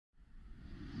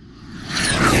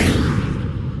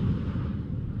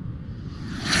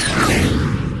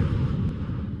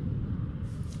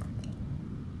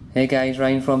Hey guys,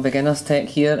 Ryan from Beginners Tech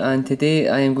here, and today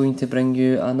I am going to bring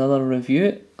you another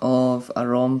review of a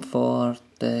ROM for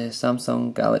the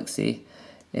Samsung Galaxy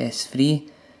S3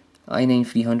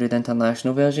 i9-300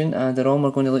 international version. And the ROM we're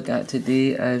going to look at today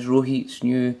is Roheat's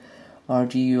new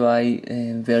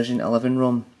RGUI version 11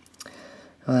 ROM.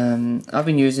 I've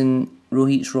been using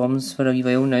Roheat's ROMs for a wee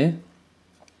while now,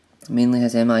 mainly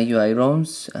his MIUI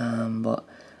ROMs, but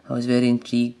I was very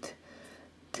intrigued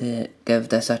to give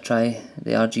this a try,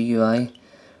 the RGUI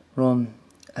ROM,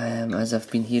 as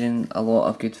I've been hearing a lot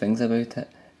of good things about it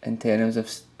in terms of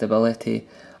stability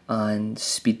and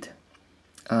speed,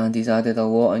 and he's added a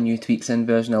lot of new tweaks in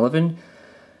version 11,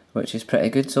 which is pretty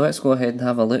good. So let's go ahead and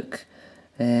have a look.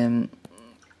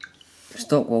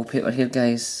 Stock wallpaper here,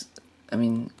 guys. I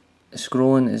mean,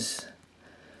 scrolling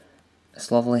it's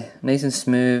lovely, nice and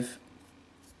smooth,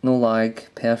 no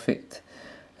lag, perfect.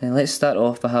 Let's start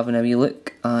off by having a wee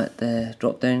look at the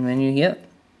drop down menu here,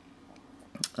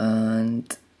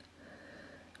 and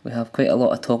we have quite a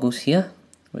lot of toggles here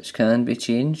which can be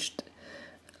changed,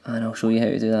 and I'll show you how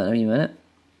to do that in a wee minute.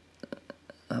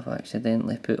 I've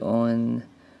accidentally put on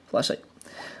flashlight,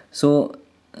 so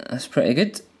that's pretty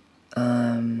good.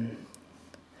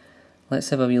 Let's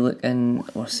have a wee look in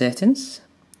our settings.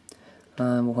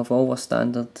 We'll have all our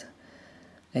standard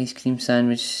ice cream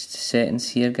sandwich settings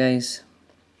here, guys.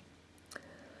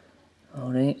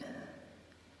 Alright,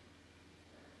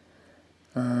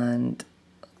 and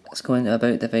let's go into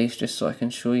about device just so I can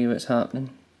show you what's happening.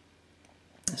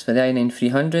 It's for the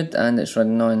i9-300 and it's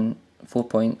running on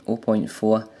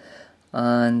 4.0.4,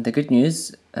 and the good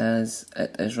news is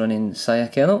it is running Saya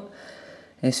kernel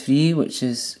S3, which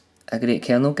is a great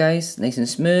kernel, guys. Nice and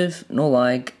smooth, no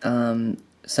lag,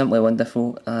 simply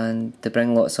wonderful, and they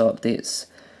bring lots of updates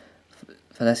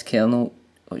for this kernel,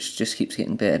 which just keeps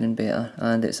getting better and better.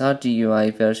 And it's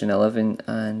RGUI version 11,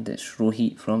 and it's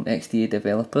Roheat from XDA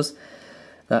developers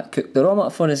that cooked the ROM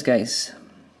up for us, guys.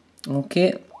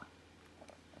 Okay.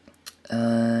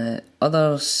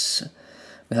 Others,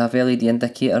 we have LED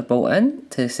indicator built in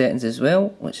to the settings as well,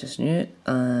 which is new,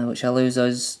 which allows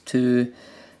us to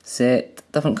set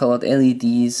different coloured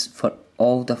LEDs for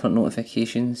all different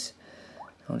notifications.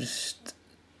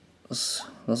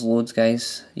 There's loads,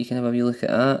 guys. You can have a wee look at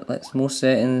that. That's more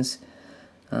settings.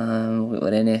 We've got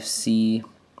our NFC,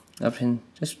 everything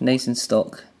just nice and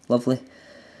stock, lovely.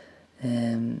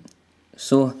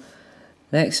 So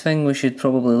next thing we should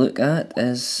probably look at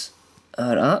is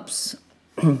our apps.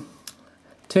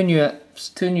 Two new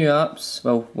apps.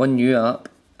 Well, one new app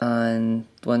and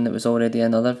one that was already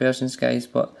in other versions, guys.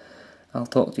 But I'll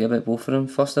talk to you about both of them.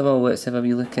 First of all, let's have a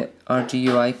wee look at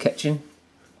RGUI Kitchen.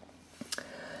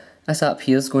 This app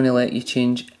here is going to let you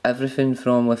change everything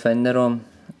from within the ROM.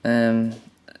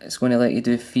 It's going to let you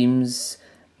do themes,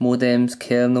 modems,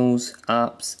 kernels,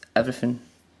 apps, everything.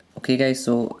 Okay, guys,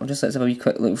 so let's have a wee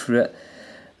quick look through it.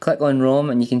 Click on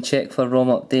ROM and you can check for ROM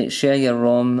updates, share your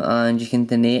ROM, and you can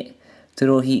donate to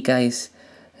Roheat, guys.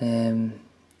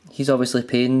 He's obviously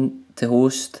paying to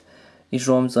host his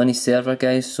ROMs on his server,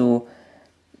 guys, so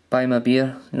buy him a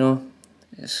beer, you know,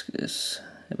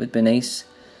 it would be nice.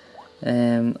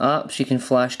 Apps, you can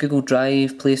flash Google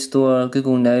Drive, Play Store,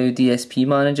 Google Now, DSP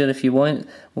Manager if you want.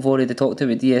 We've already talked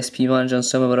about DSP Manager on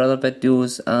some of our other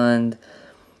videos, and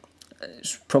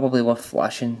it's probably worth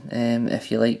flashing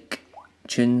if you like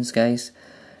tunes, guys.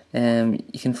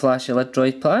 You can flash your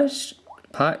Droid patch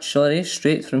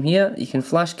straight from here. You can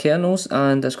flash kernels,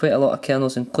 and there's quite a lot of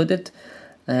kernels included.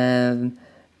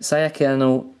 Saya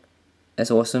kernel is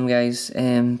awesome, guys,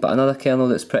 but another kernel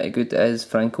that's pretty good is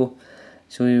Franco.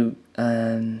 So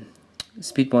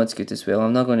speed mod's good as well.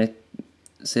 I'm not going to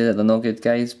say that they're not good,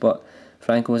 guys, but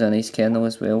Franco is a nice kernel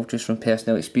as well, just from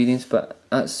personal experience. But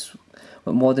that's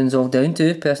what modding's all down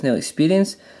to, personal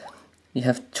experience. You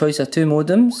have choice of 2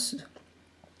 modems,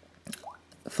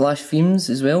 flash themes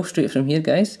as well, straight from here,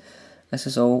 guys. This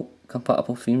is all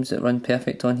compatible themes that run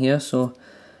perfect on here, so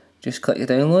just click the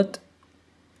download.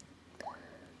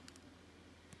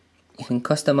 You can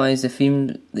customise the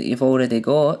theme that you've already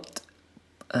got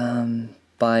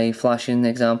by flashing,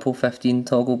 example, 15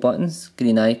 toggle buttons,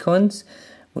 green icons,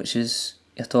 which is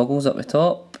your toggles up the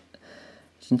top.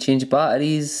 You can change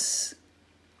batteries,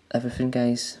 everything,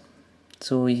 guys.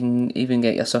 So you can even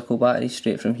get your circle batteries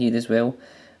straight from here as well,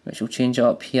 which will change it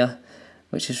up here,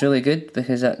 which is really good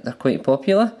because they're quite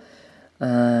popular.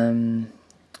 SD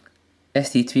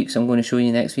tweaks I'm going to show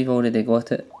you next, we've already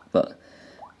got it, but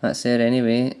that's there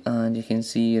anyway, and you can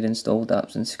see your installed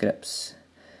apps and scripts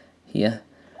here,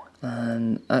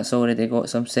 and that's already got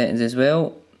some settings as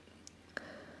well,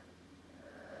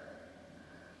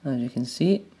 as you can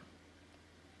see.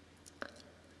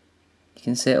 You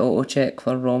can set auto check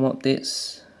for ROM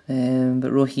updates,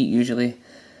 but Rohit usually,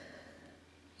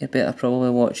 you're better probably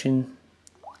watching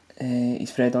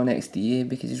his thread on XDA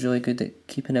because he's really good at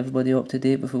keeping everybody up to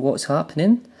date with what's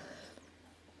happening.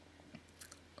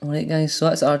 Alright guys, so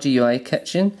that's RGUI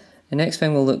Kitchen. The next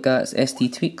thing we'll look at is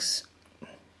ST Tweaks.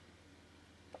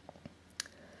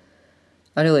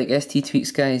 I really like ST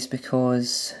Tweaks guys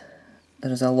because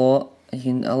there's a lot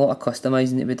of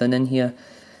customizing to be done in here.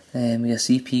 With your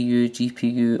CPU,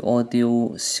 GPU,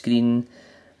 audio, screen.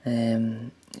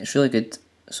 It's really good.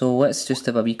 So let's just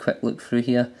have a wee quick look through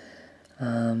here.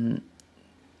 And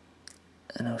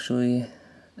I'll show you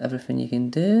everything you can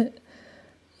do.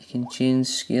 You can change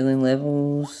scaling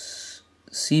levels,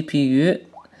 CPU,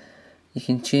 you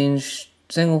can change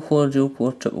single core, dual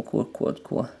core, triple core, quad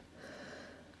core.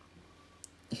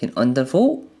 You can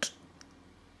undervolt,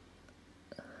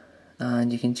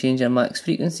 and you can change your max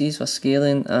frequencies for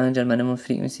scaling and your minimum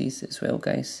frequencies as well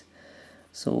guys.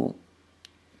 So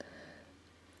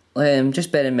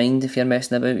just bear in mind if you're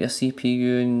messing about your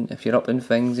CPU and if you're upping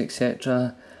things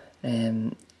etc,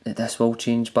 that this will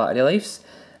change battery lives.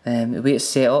 The way it's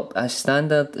set up as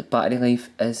standard, the battery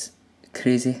life is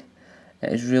crazy.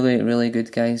 It is really, really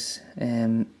good guys.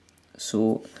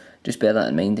 So just bear that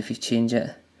in mind if you change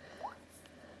it.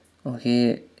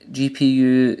 Okay,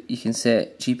 GPU, you can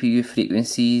set GPU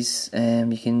frequencies,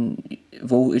 you can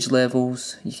voltage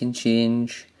levels, you can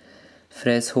change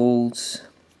thresholds.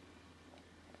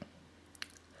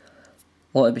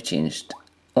 A lot to be changed.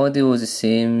 Audio is the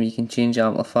same, you can change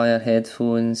amplifier,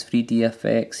 headphones, 3D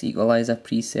effects, equalizer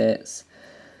presets.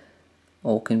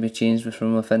 All can be changed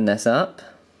from within this app.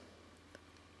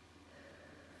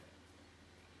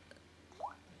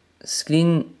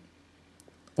 Screen,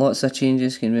 lots of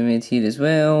changes can be made here as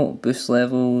well. Boost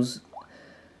levels,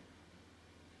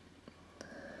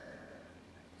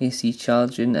 AC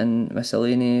charging and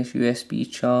miscellaneous,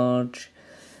 USB charge,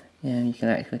 and you can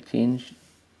actually change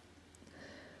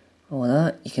all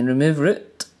that. You can remove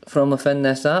root from within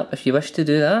this app if you wish to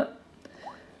do that,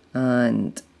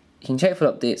 and you can check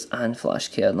for updates and flash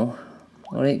kernel.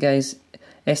 Alright guys,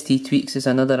 ST Tweaks is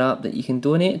another app that you can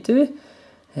donate to,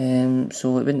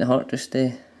 so it wouldn't hurt just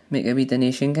to make a wee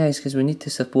donation guys, because we need to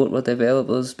support our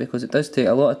developers, because it does take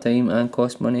a lot of time and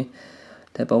cost money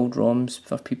to build ROMs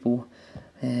for people,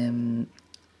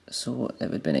 so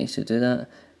it would be nice to do that.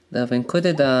 They've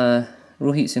included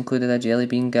Rohit's included a Jelly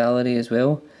Bean gallery as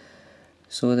well,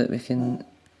 so that we can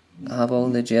have all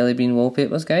the Jelly Bean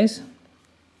wallpapers guys.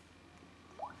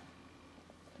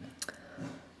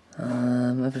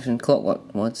 Everything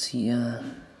clockwork mods here.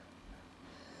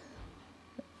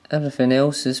 Everything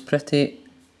else is pretty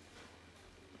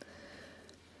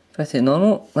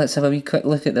normal. Let's have a wee quick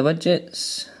look at the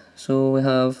widgets. So we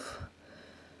have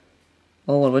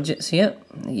all our widgets here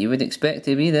that you would expect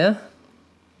to be there.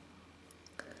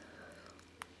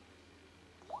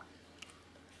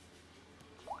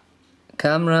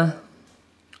 Camera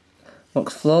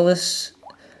works flawless.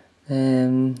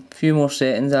 Few more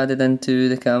settings added into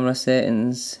the camera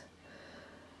settings.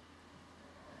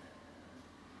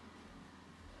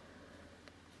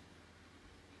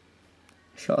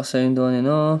 Shutter sound on and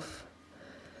off.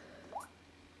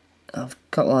 I've a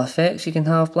couple of effects you can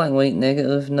have: black and white,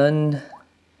 negative, none.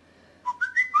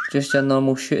 Just your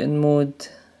normal shooting mode.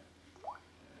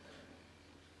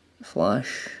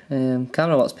 Flash.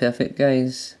 Camera works perfect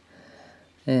guys.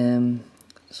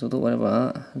 So don't worry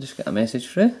about that. I'll just get a message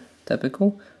through.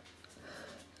 Typical.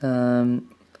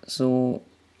 So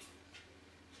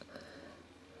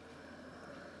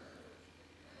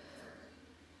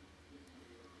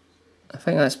I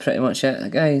think that's pretty much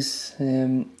it guys.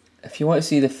 If you want to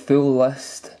see the full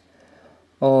list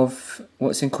of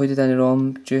what's included in the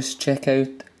ROM, just check out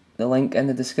the link in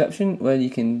the description where you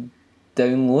can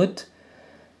download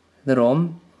the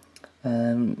ROM.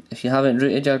 If you haven't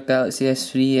rooted your Galaxy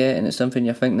S3 yet and it's something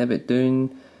you're thinking about doing,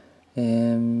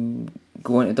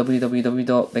 go on to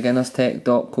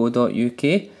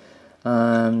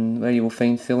www.beginnerstech.co.uk, where you will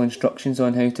find full instructions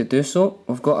on how to do so.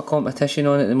 We've got a competition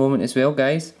on at the moment as well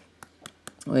guys,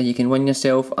 where you can win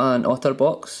yourself an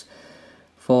OtterBox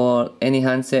for any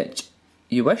handset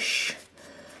you wish.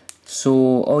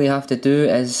 So all you have to do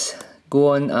is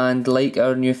go on and like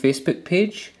our new Facebook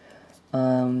page,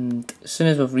 and as soon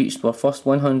as we've reached our first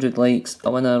 100 likes,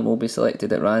 a winner will be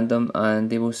selected at random and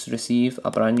they will receive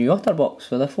a brand new OtterBox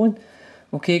for their phone.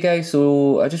 Okay guys,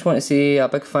 so I just want to say a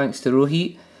big thanks to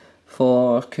Rohit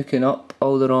for cooking up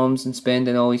all the ROMs and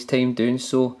spending all his time doing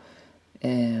so.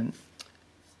 It's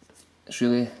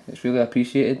really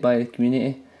appreciated by the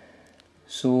community.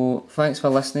 So thanks for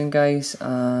listening guys,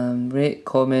 rate,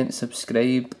 comment,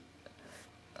 subscribe,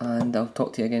 and I'll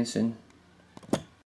talk to you again soon.